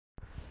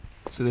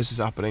So this is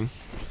happening.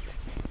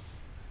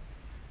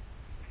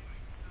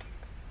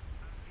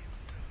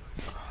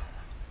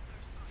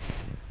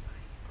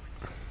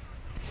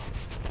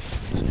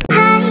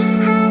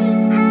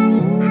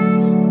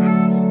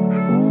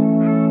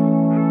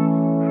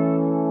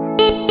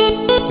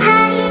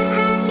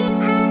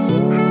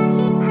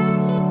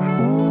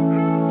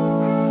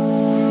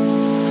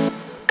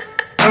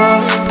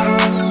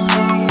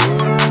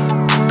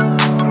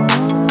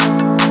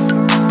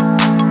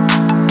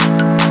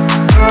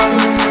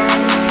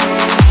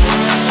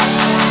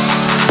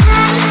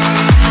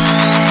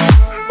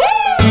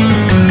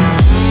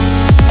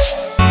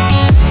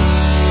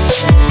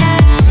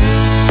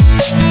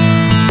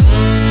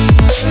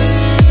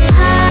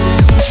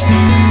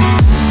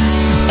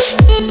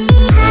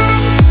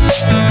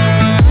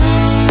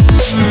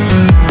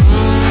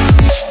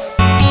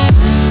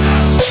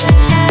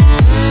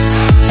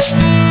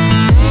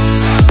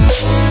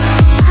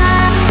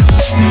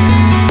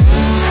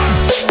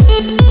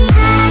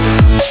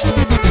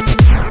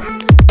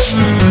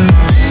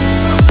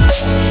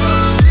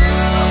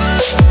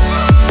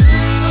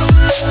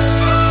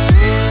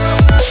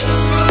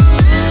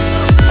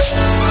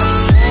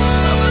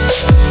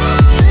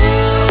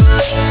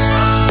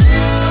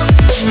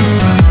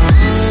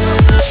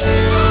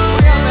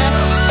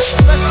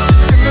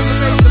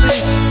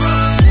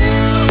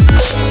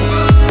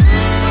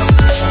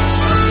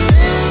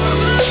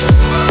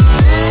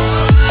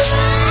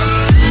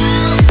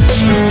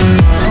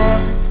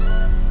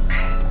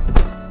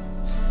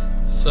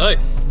 So,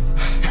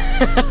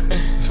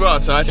 It's well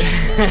outside.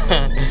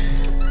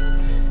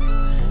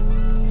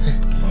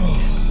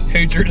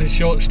 who drew the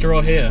short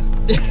straw here?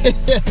 You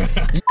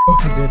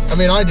fucking did. I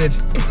mean, I did.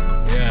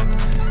 Yeah.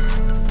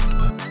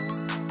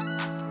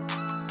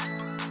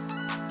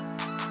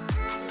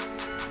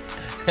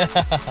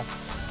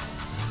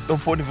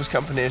 Unported was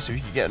camping here so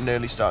we could get an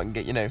early start and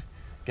get, you know,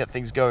 get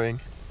things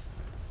going.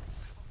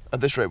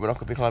 At this rate, we're not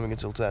going to be climbing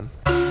until 10.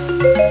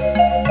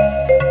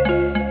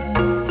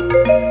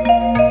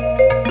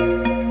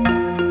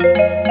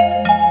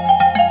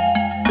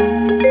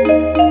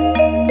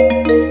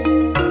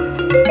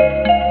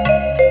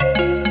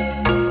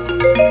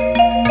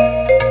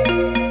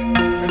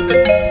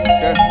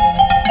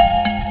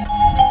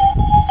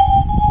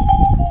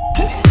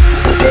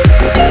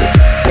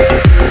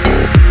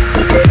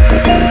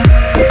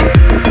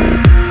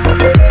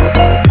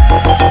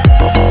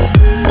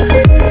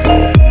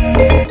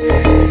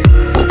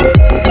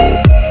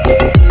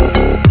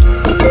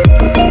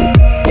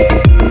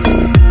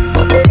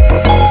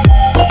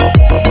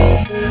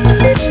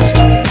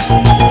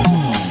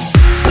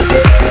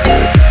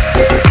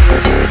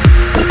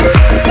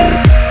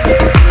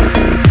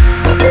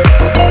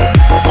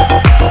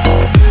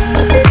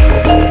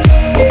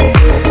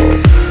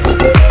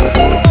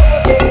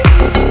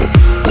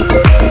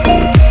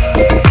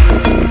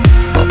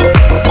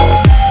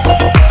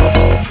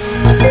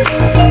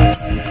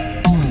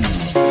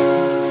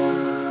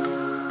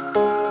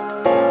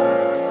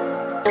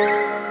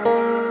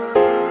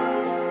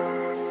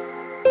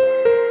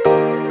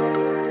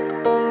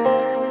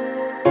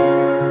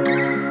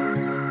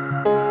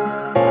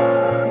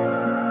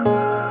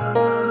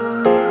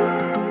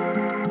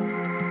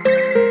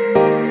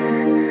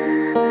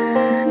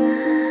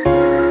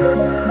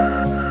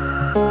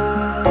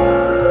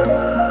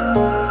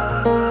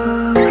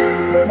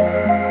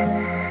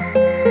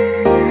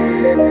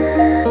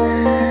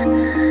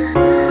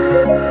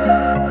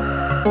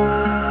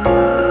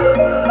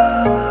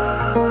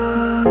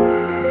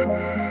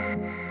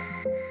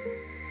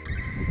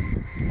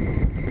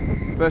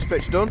 First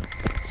pitch done.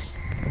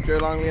 Joe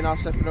Langley now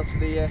stepping up to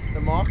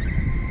the mark.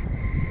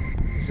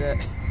 He's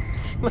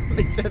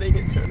slowly turning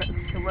into an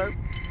Eskimo.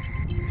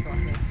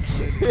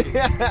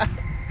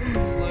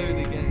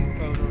 Slowly getting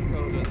colder and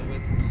colder in the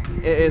winds.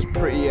 It is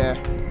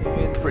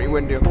pretty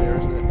windy up here,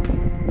 isn't it?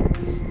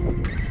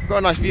 Got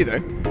a nice view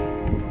though,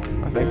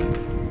 I think.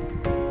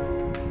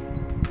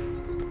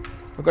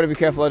 I've got to be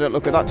careful I don't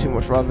look at that too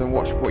much rather than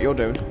watch what you're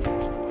doing.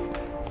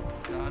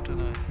 I don't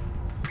know.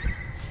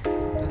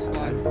 That's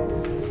fine.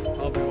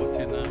 I'll be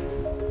watching now.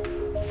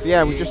 So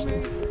yeah, we just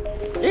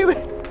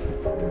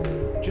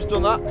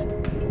done that,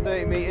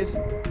 30 metres.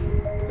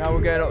 Now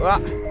we're going up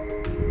that,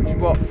 which is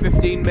what,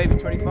 15, maybe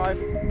 25,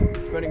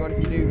 depending on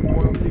if you do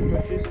 1 or 2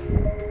 pushes.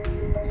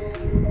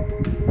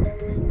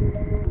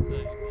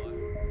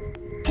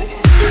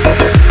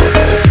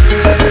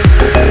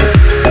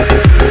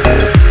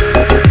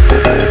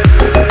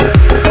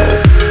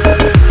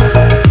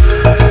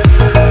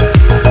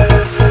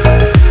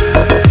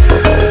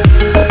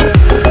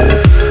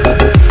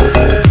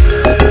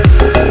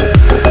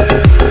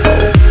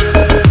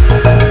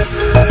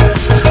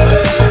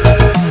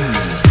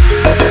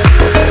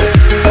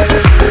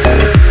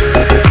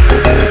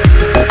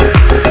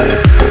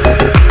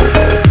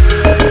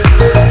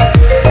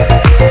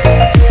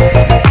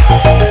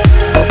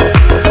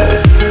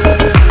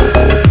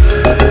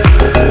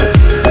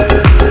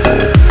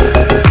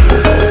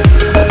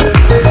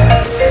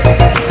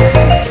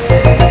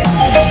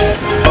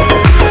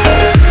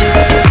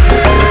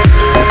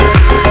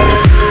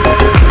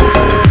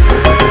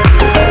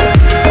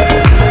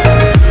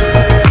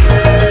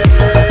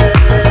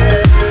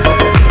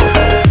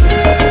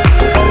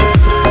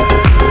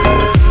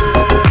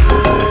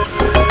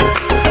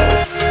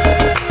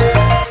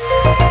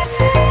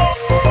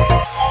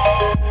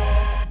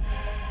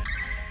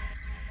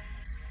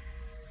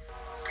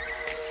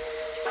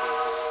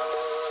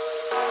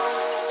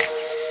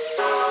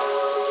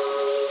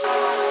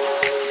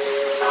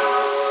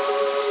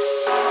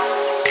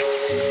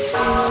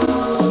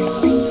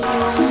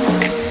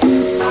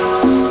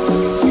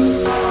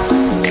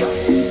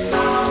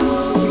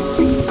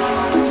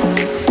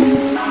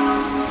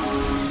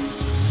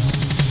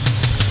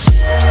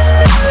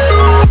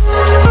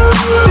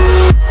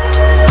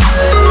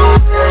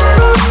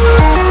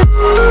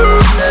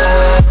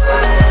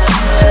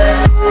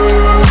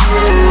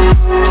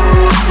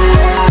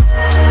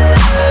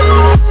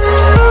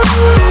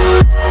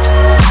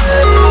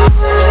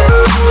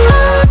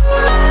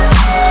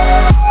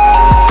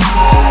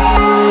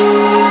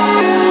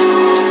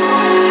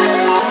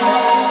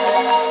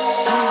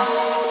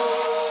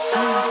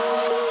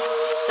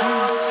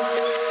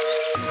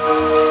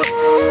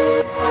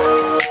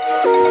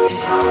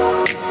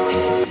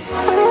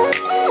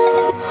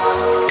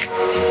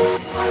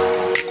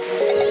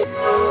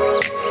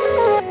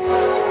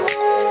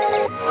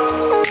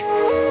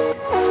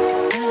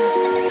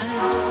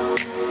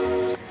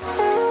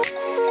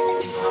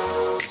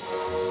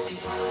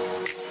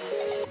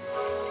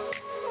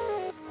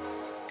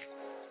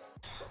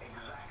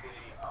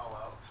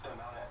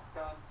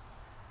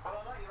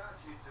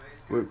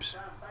 Whoops.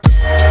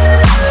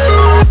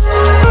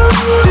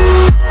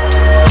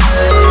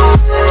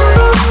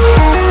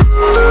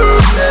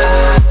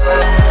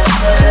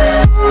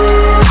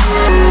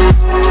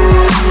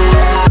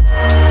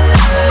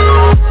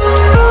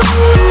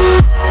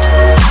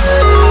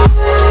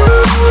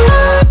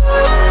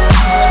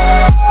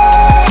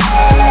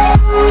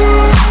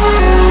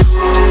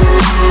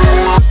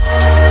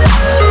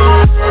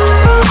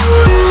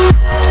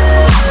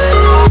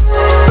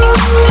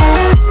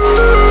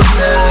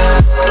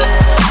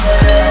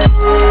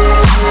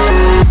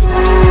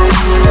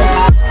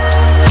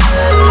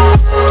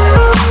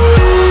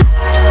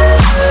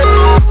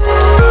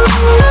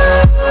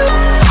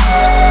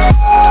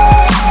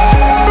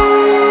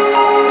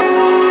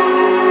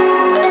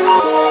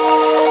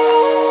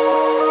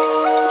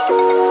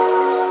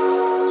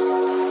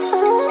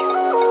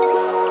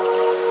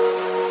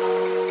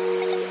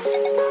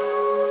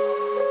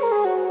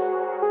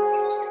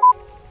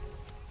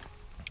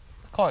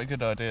 Quite a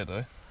good idea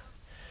though.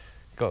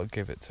 Gotta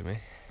give it to me.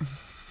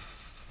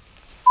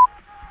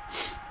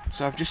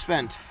 So I've just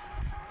spent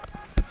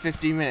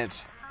 15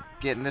 minutes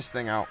getting this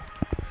thing out.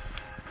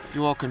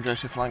 You're welcome, Joe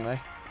Langley.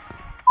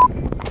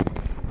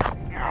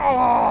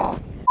 Oh!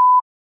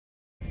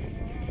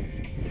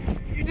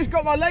 You just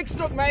got my leg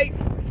stuck, mate!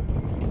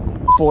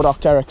 Ford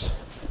Octeryx.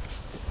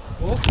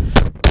 What?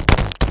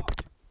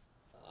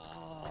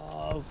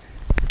 Oh.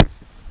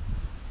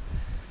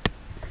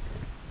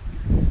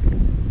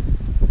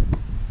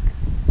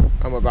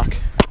 And we're back.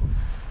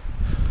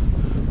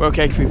 We're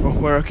okay, people,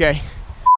 we're okay.